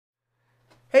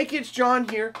Hey kids, John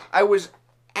here. I was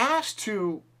asked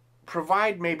to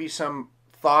provide maybe some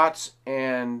thoughts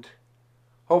and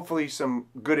hopefully some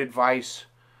good advice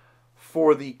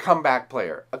for the comeback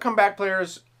player. A comeback player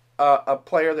is a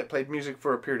player that played music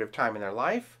for a period of time in their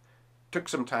life, took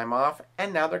some time off,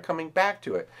 and now they're coming back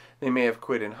to it. They may have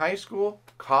quit in high school,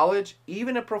 college,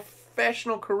 even a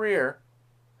professional career,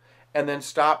 and then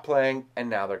stopped playing, and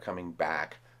now they're coming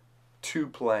back to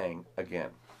playing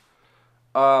again.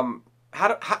 How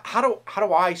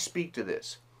do I speak to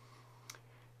this?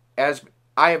 As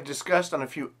I have discussed on a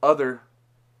few other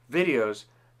videos,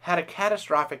 had a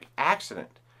catastrophic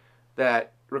accident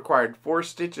that required 4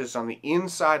 stitches on the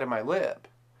inside of my lip.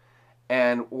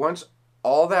 And once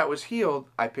all that was healed,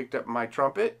 I picked up my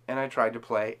trumpet and I tried to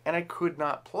play, and I could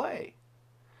not play.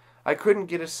 I couldn't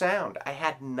get a sound. I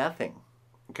had nothing.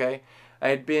 Okay? I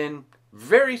had been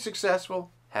very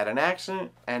successful, had an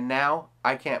accident, and now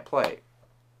I can't play.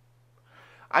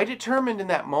 I determined in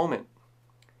that moment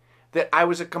that I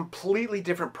was a completely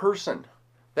different person.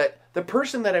 That the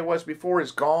person that I was before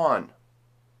is gone.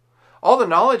 All the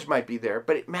knowledge might be there,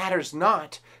 but it matters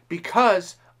not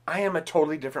because I am a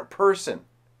totally different person.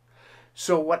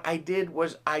 So what I did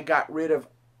was I got rid of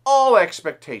all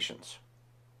expectations.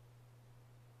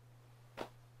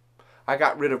 I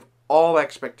got rid of all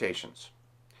expectations.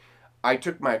 I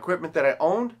took my equipment that I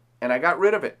owned and I got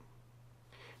rid of it.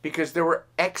 Because there were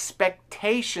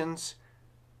expectations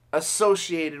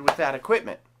associated with that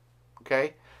equipment.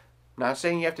 Okay? Not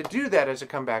saying you have to do that as a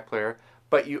comeback player,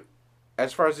 but you,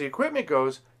 as far as the equipment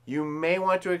goes, you may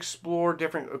want to explore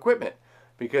different equipment.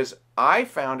 Because I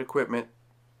found equipment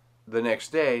the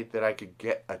next day that I could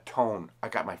get a tone. I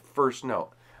got my first note.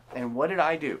 And what did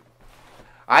I do?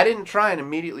 I didn't try and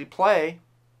immediately play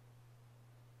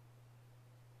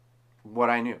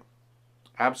what I knew.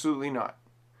 Absolutely not.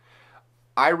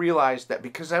 I realized that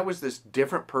because I was this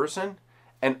different person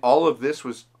and all of this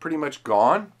was pretty much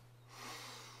gone,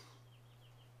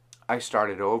 I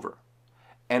started over.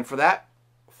 And for that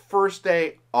first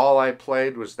day, all I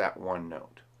played was that one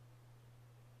note.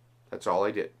 That's all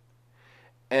I did.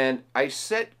 And I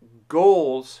set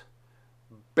goals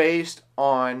based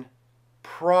on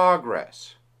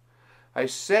progress. I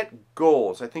set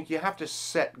goals. I think you have to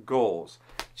set goals.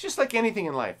 It's just like anything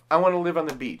in life. I want to live on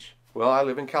the beach. Well, I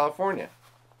live in California.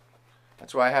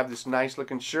 That's why I have this nice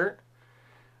looking shirt.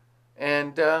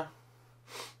 And tell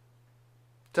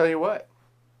you what,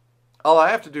 all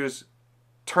I have to do is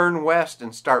turn west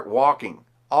and start walking.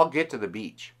 I'll get to the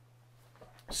beach.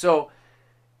 So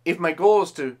if my goal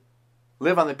is to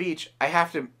live on the beach, I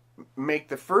have to make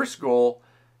the first goal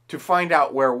to find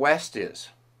out where west is.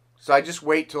 So I just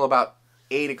wait till about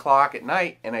 8 o'clock at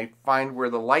night and I find where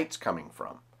the light's coming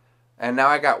from. And now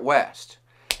I got west.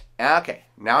 Okay,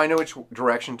 now I know which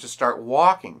direction to start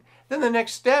walking. Then the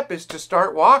next step is to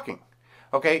start walking.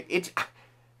 Okay,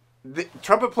 the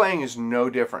trumpet playing is no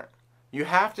different. You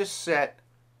have to set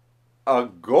a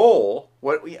goal.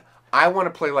 I want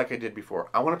to play like I did before.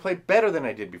 I want to play better than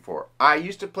I did before. I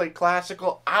used to play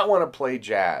classical. I want to play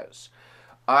jazz.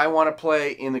 I want to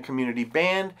play in the community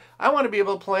band. I want to be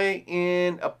able to play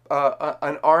in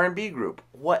an R&B group.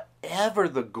 Whatever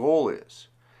the goal is,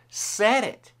 set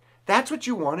it. That's what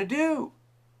you want to do.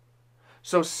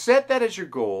 So set that as your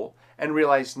goal and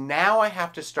realize now I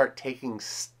have to start taking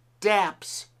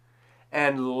steps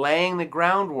and laying the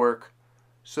groundwork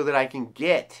so that I can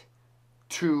get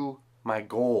to my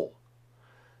goal.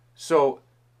 So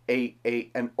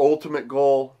an ultimate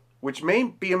goal, which may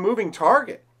be a moving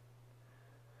target,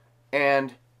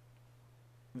 and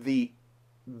the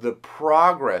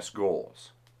progress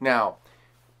goals. Now,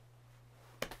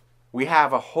 we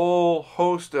have a whole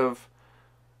host of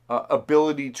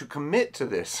ability to commit to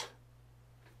this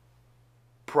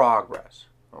progress.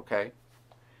 Okay.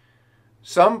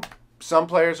 Some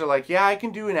players are like, yeah, I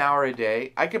can do an hour a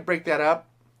day. I could break that up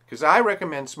because I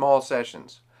recommend small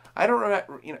sessions. I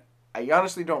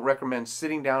honestly don't recommend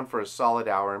sitting down for a solid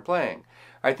hour and playing.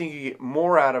 I think you get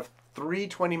more out of 3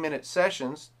 20-minute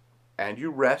sessions, and you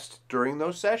rest during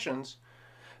those sessions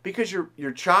because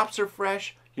your chops are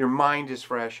fresh, your mind is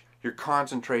fresh, your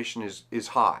concentration is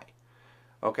high.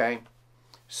 Okay?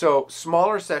 So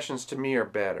smaller sessions to me are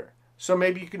better. So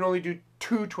maybe you can only do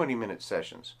 2 20-minute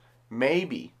sessions.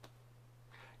 Maybe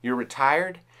you're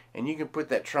retired and you can put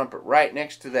that trumpet right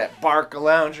next to that Barca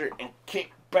lounger and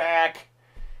kick back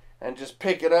and just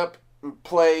pick it up and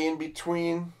play in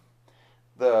between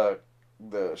the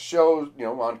shows,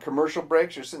 on commercial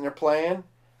breaks. You're sitting there playing.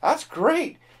 That's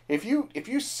great. If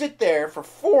you sit there for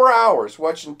 4 hours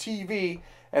watching TV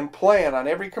and playing on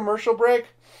every commercial break,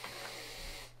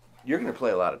 you're going to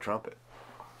play a lot of trumpet.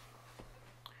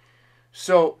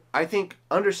 So I think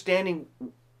understanding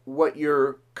what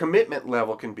your commitment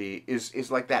level can be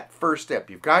is like that first step.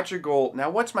 You've got your goal.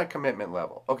 Now what's my commitment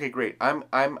level? Okay, great.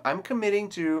 I'm committing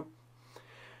to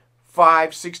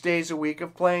 5-6 days a week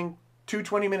of playing 2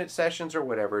 20-minute sessions or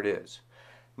whatever it is.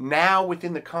 Now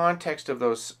within the context of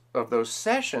those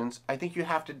sessions, I think you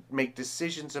have to make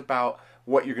decisions about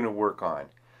what you're going to work on.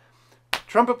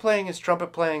 Trumpet playing is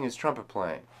trumpet playing is trumpet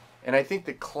playing. And I think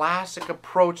the classic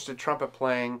approach to trumpet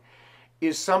playing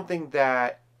is something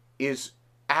that is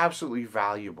absolutely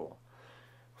valuable.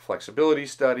 Flexibility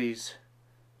studies,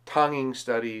 tonguing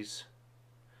studies,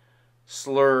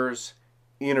 slurs,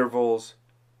 intervals,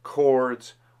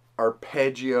 chords,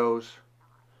 arpeggios,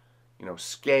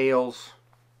 scales,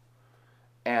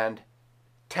 and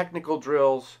technical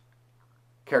drills,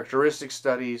 characteristic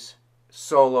studies,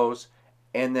 solos,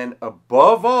 and then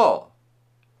above all,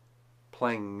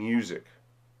 playing music.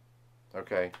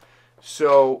 Okay?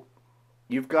 So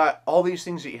you've got all these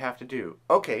things that you have to do.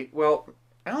 Okay, well,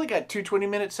 I only got 2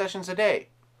 20-minute sessions a day.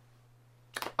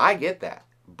 I get that.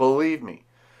 Believe me.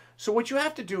 So what you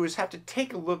have to do is have to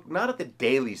take a look, not at the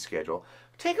daily schedule,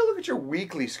 take a look at your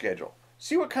weekly schedule.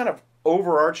 See what kind of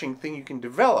overarching thing you can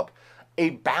develop.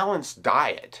 A balanced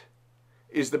diet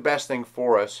is the best thing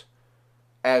for us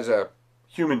as a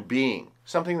human being.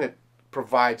 Something that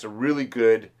provides a really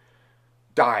good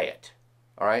diet.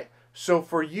 All right? So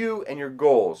for you and your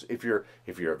goals, if you're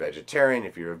a vegetarian,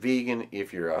 if you're a vegan,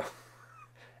 if you're a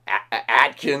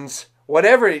Atkins,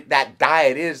 whatever that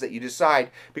diet is that you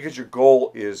decide, because your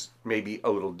goal is maybe a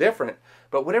little different,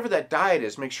 but whatever that diet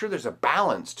is, make sure there's a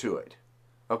balance to it.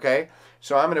 Okay?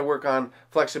 So I'm going to work on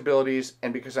flexibilities,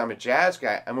 and because I'm a jazz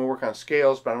guy, I'm going to work on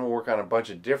scales, but I'm going to work on a bunch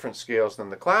of different scales than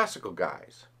the classical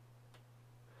guys.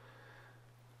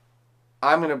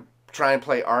 I'm going to try and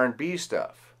play R&B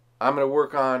stuff. I'm going to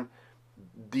work on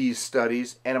these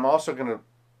studies, and I'm also going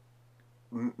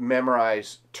to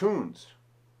memorize tunes.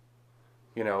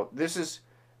 This is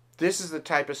the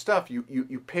type of stuff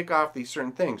you pick off these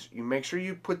certain things. You make sure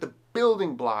you put the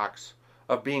building blocks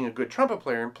of being a good trumpet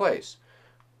player in place.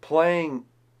 Playing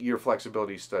your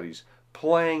flexibility studies,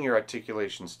 playing your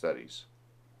articulation studies,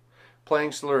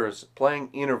 playing slurs, playing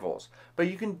intervals. But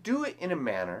you can do it in a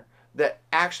manner that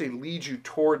actually leads you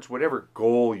towards whatever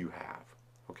goal you have.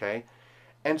 Okay?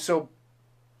 And so,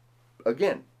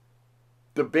 again,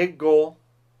 the big goal,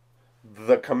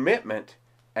 the commitment,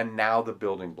 and now the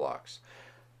building blocks.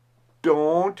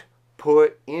 Don't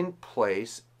put in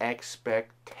place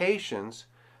expectations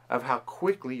of how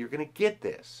quickly you're going to get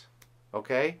this.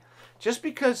 Okay? Just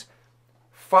because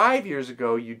 5 years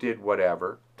ago you did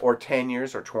whatever, or 10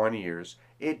 years or 20 years,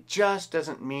 it just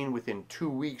doesn't mean within 2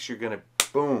 weeks you're going to,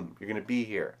 boom, you're going to be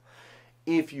here.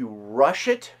 If you rush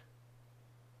it,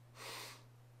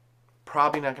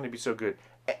 probably not going to be so good.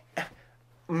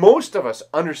 Most of us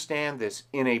understand this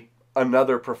in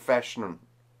another profession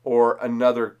or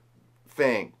another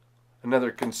thing, another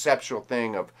conceptual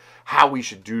thing of how we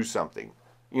should do something.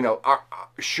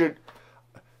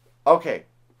 Okay,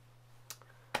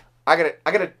 I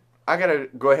gotta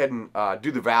go ahead and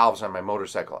do the valves on my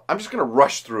motorcycle. I'm just gonna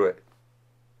rush through it.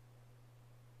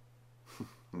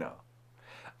 No,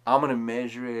 I'm gonna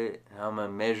measure it. I'm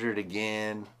gonna measure it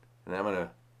again, and I'm gonna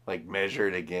measure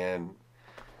it again.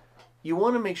 You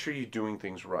want to make sure you're doing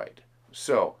things right.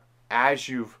 So as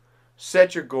you've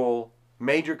set your goal,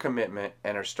 made your commitment,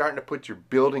 and are starting to put your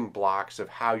building blocks of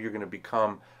how you're going to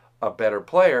become a better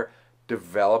player,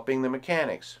 developing the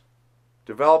mechanics.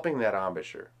 Developing that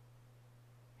embouchure.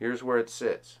 Here's where it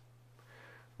sits.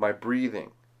 My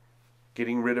breathing,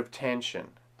 getting rid of tension,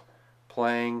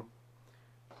 playing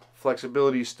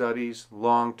flexibility studies,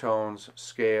 long tones,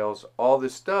 scales, all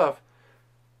this stuff.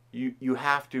 You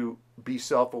have to be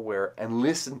self-aware and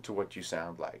listen to what you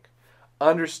sound like.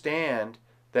 Understand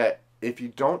that if you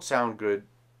don't sound good,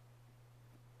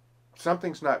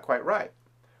 something's not quite right.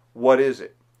 What is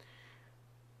it?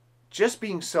 Just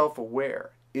being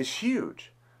self-aware is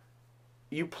huge.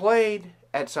 You played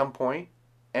at some point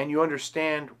and you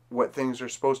understand what things are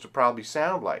supposed to probably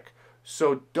sound like.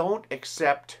 So don't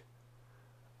accept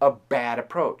a bad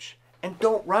approach and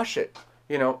don't rush it.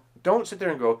 Don't sit there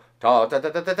and go ta ta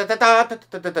ta ta ta ta ta ta ta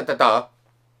ta ta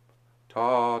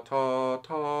ta ta ta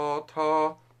ta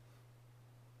ta.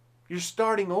 You're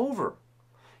starting over.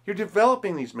 You're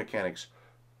developing these mechanics.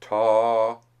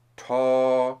 Ta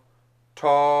ta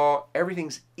ta.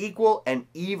 Everything's equal and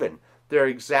even. They're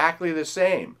exactly the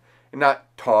same. And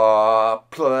not ta,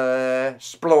 pl,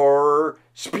 splor,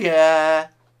 spia.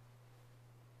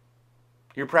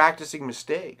 You're practicing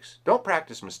mistakes. Don't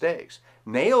practice mistakes.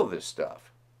 Nail this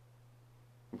stuff.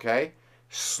 Okay?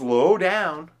 Slow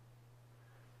down.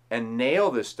 and nail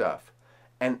this stuff.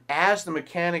 And as the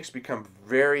mechanics become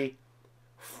very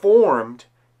formed,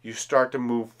 you start to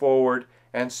move forward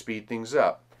and speed things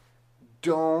up.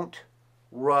 Don't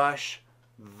rush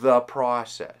the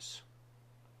process.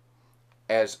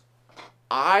 As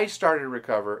I started to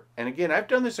recover, and again, I've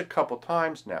done this a couple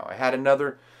times now. I had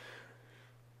another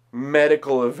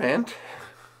medical event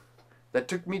that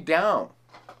took me down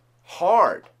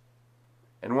hard.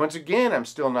 And once again, I'm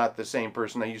still not the same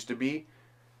person I used to be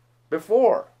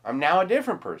before. I'm now a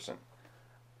different person.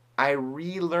 I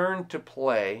relearned to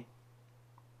play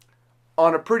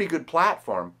on a pretty good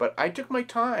platform, but I took my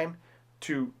time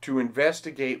to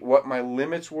investigate what my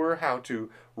limits were, how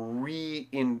to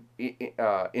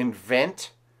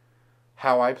invent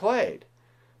how I played.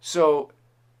 So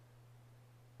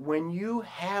when you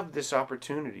have this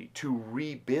opportunity to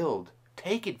rebuild,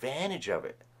 take advantage of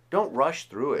it. Don't rush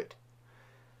through it.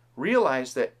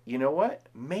 Realize that, you know what?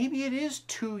 Maybe it is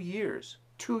 2 years.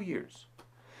 2 years.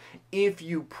 If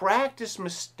you practice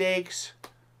mistakes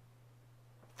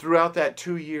throughout that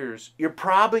 2 years, you're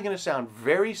probably going to sound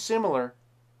very similar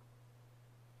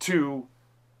to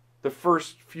the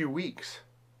first few weeks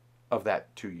of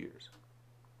that 2 years.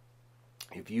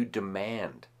 If you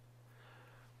demand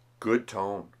good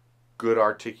tone, good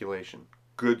articulation,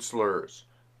 good slurs,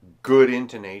 good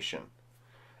intonation,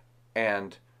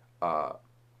 and a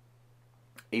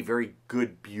very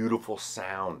good, beautiful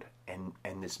sound, and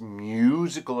this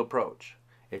musical approach.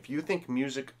 If you think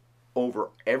music over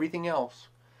everything else,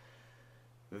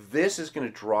 this is going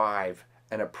to drive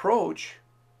an approach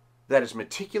that is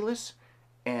meticulous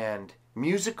and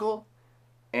musical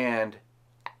and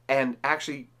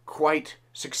actually quite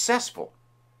successful.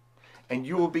 And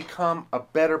you will become a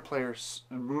better player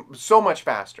so much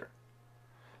faster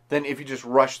than if you just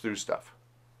rush through stuff.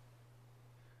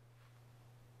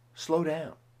 Slow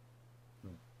down.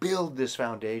 Build this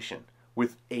foundation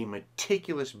with a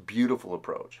meticulous, beautiful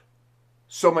approach.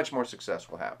 So much more success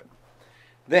will happen.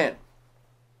 Then,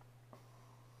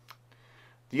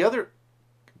 the other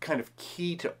kind of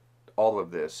key to all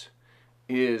of this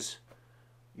is,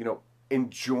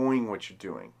 enjoying what you're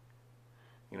doing.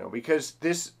 Because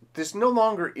this no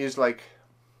longer is like,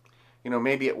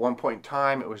 maybe at one point in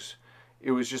time it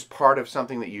was just part of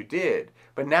something that you did.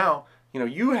 But now,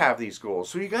 you have these goals.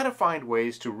 So you got to find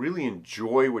ways to really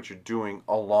enjoy what you're doing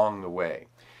along the way.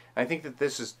 I think that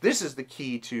this is the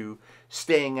key to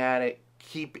staying at it,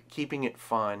 keeping it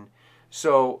fun.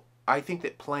 So I think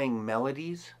that playing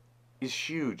melodies is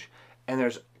huge. And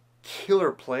there's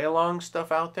killer play-along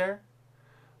stuff out there.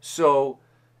 So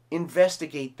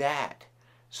investigate that.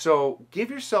 So give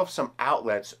yourself some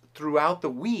outlets throughout the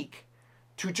week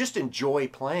to just enjoy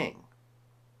playing.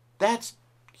 That's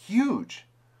huge.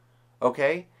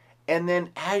 Okay? And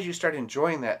then as you start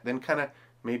enjoying that, then kind of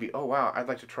maybe, oh wow, I'd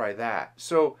like to try that.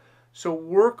 So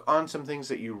work on some things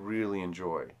that you really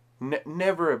enjoy.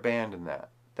 Never abandon that.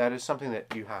 That is something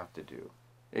that you have to do.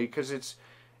 Because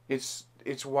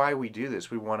it's why we do this.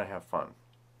 We want to have fun.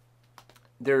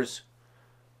 There's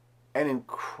an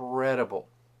incredible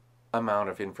amount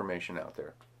of information out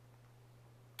there.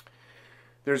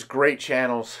 There's great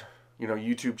channels,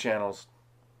 YouTube channels.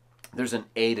 There's an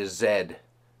A to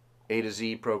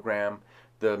Z program,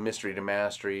 the Mystery to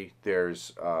Mastery.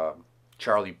 There's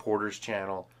Charlie Porter's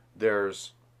channel.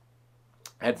 There's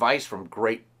advice from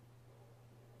great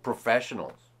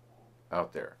professionals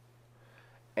out there.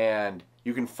 And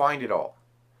you can find it all.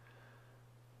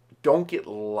 Don't get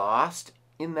lost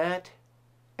in that,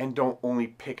 and don't only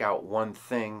pick out one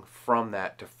thing from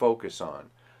that to focus on.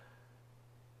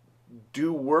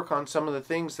 Do work on some of the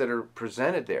things that are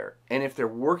presented there. And if they're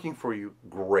working for you,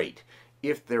 great.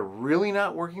 If they're really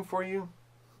not working for you,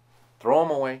 throw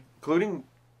them away, including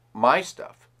my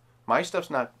stuff. My stuff's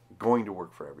not going to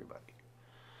work for everybody.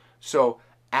 So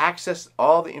access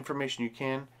all the information you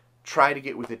can. Try to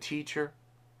get with a teacher.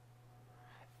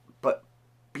 But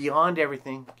beyond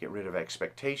everything, get rid of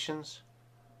expectations.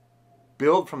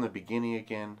 Build from the beginning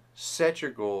again. Set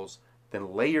your goals.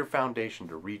 Then lay your foundation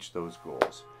to reach those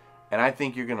goals. And I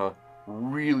think you're going to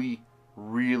really,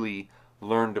 really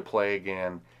learn to play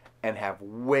again and have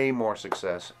way more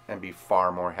success and be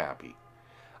far more happy.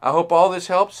 I hope all this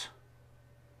helps.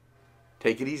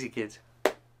 Take it easy, kids.